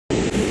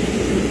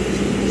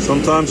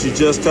Sometimes you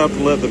just have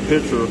to let the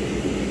picture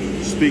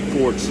speak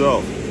for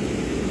itself.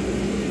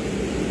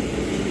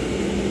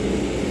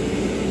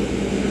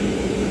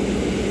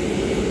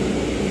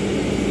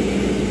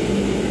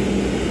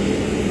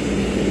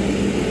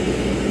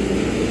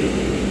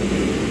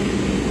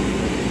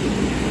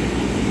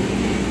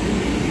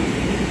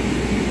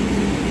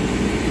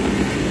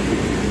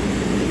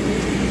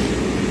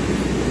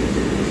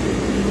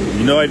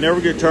 You know, I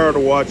never get tired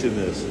of watching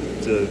this.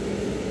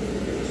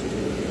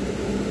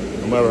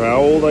 No matter how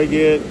old I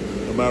get,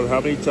 no matter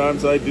how many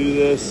times I do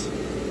this,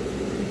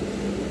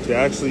 to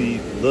actually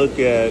look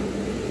at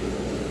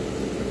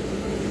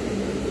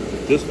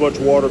this much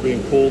water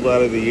being pulled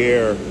out of the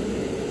air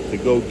to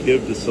go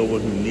give to someone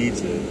who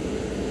needs it,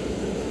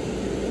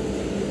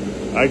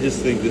 I just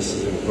think this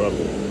is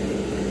incredible.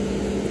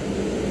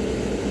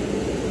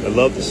 I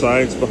love the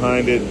science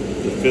behind it,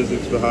 the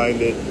physics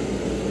behind it.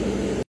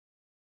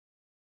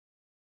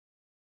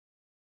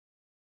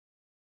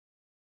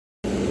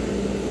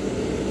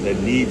 That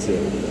needs it,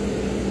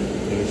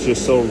 and it's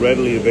just so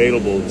readily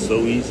available and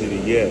so easy to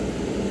get.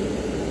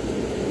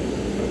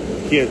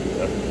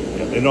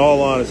 In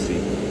all honesty,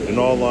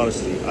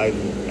 I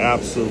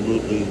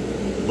absolutely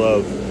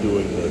love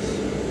doing this,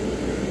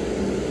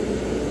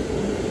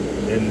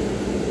 and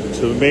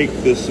to make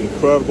this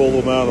incredible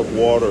amount of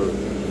water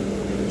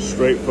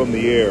straight from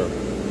the air.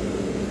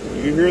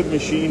 You hear the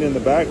machine in the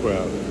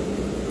background.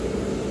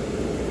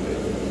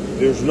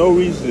 There's no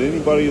reason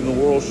anybody in the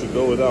world should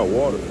go without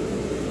water.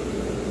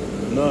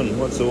 None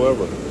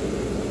whatsoever.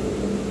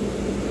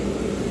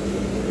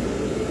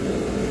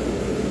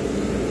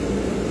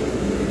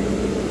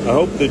 I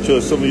hope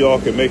that some of y'all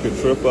can make a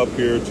trip up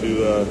here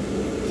to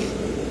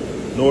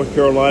North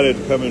Carolina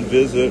to come and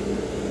visit.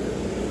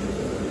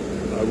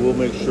 I will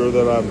make sure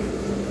that I'm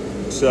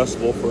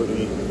accessible for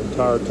the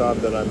entire time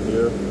that I'm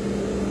here.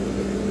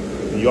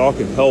 And y'all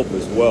can help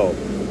as well.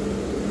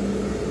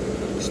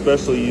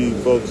 Especially you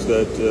folks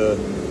that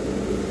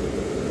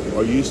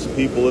are used to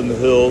people in the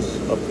hills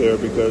up there,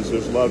 because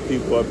there's a lot of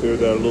people up there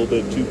that are a little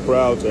bit too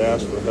proud to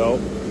ask for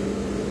help.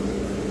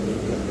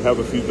 We have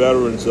a few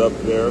veterans up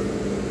there,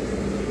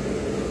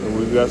 and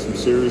we've got some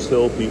serious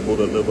hill people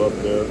that live up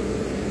there.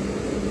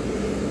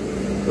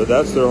 But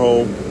that's their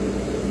home,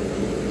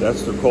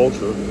 that's their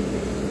culture,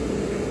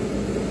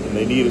 and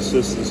they need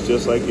assistance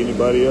just like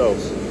anybody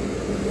else.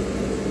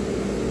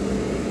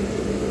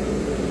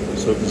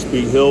 So if you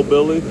speak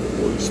hillbilly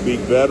or you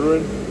speak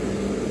veteran,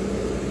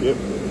 yep,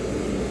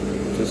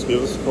 just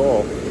give us a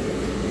call.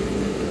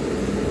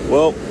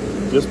 Well,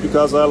 just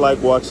because I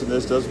like watching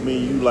this doesn't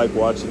mean you like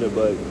watching it,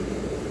 but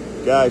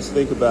guys,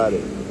 think about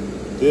it.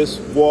 This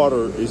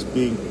water is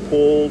being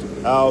pulled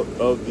out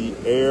of the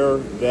air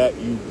that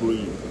you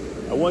breathe.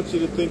 I want you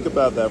to think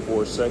about that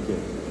for a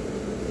second.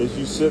 As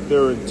you sit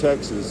there in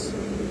Texas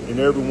and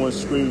everyone's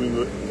screaming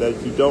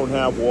that you don't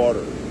have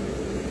water,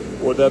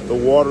 or that the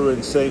water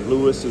in St.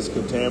 Louis is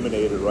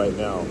contaminated right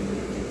now,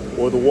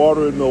 or the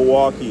water in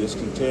Milwaukee is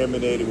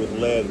contaminated with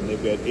lead and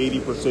they've got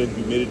 80%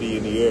 humidity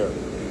in the air.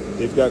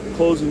 They've got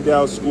closing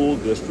down school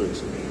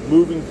districts,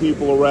 moving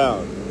people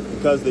around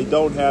because they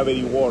don't have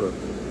any water.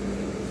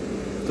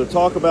 To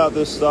talk about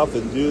this stuff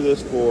and do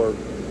this for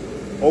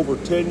over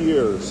 10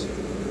 years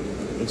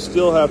and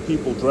still have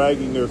people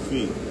dragging their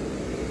feet,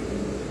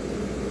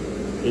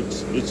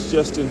 it's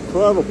just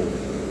incredible.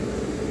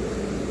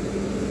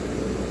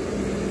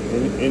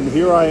 And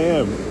here I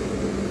am,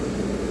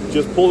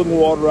 just pulling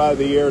water out of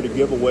the air to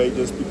give away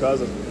just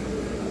because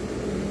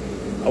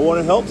I want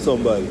to help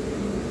somebody.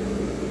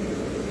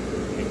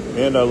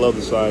 And I love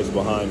the science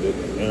behind it,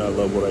 and I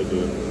love what I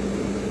do.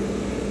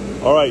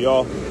 All right,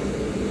 y'all.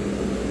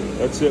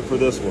 That's it for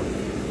this one.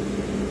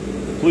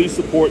 Please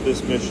support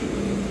this mission.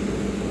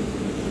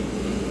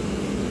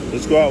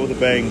 Let's go out with a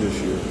bang this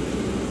year.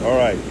 All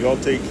right, y'all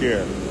take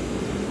care.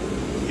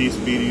 Peace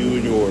be to you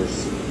and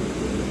yours.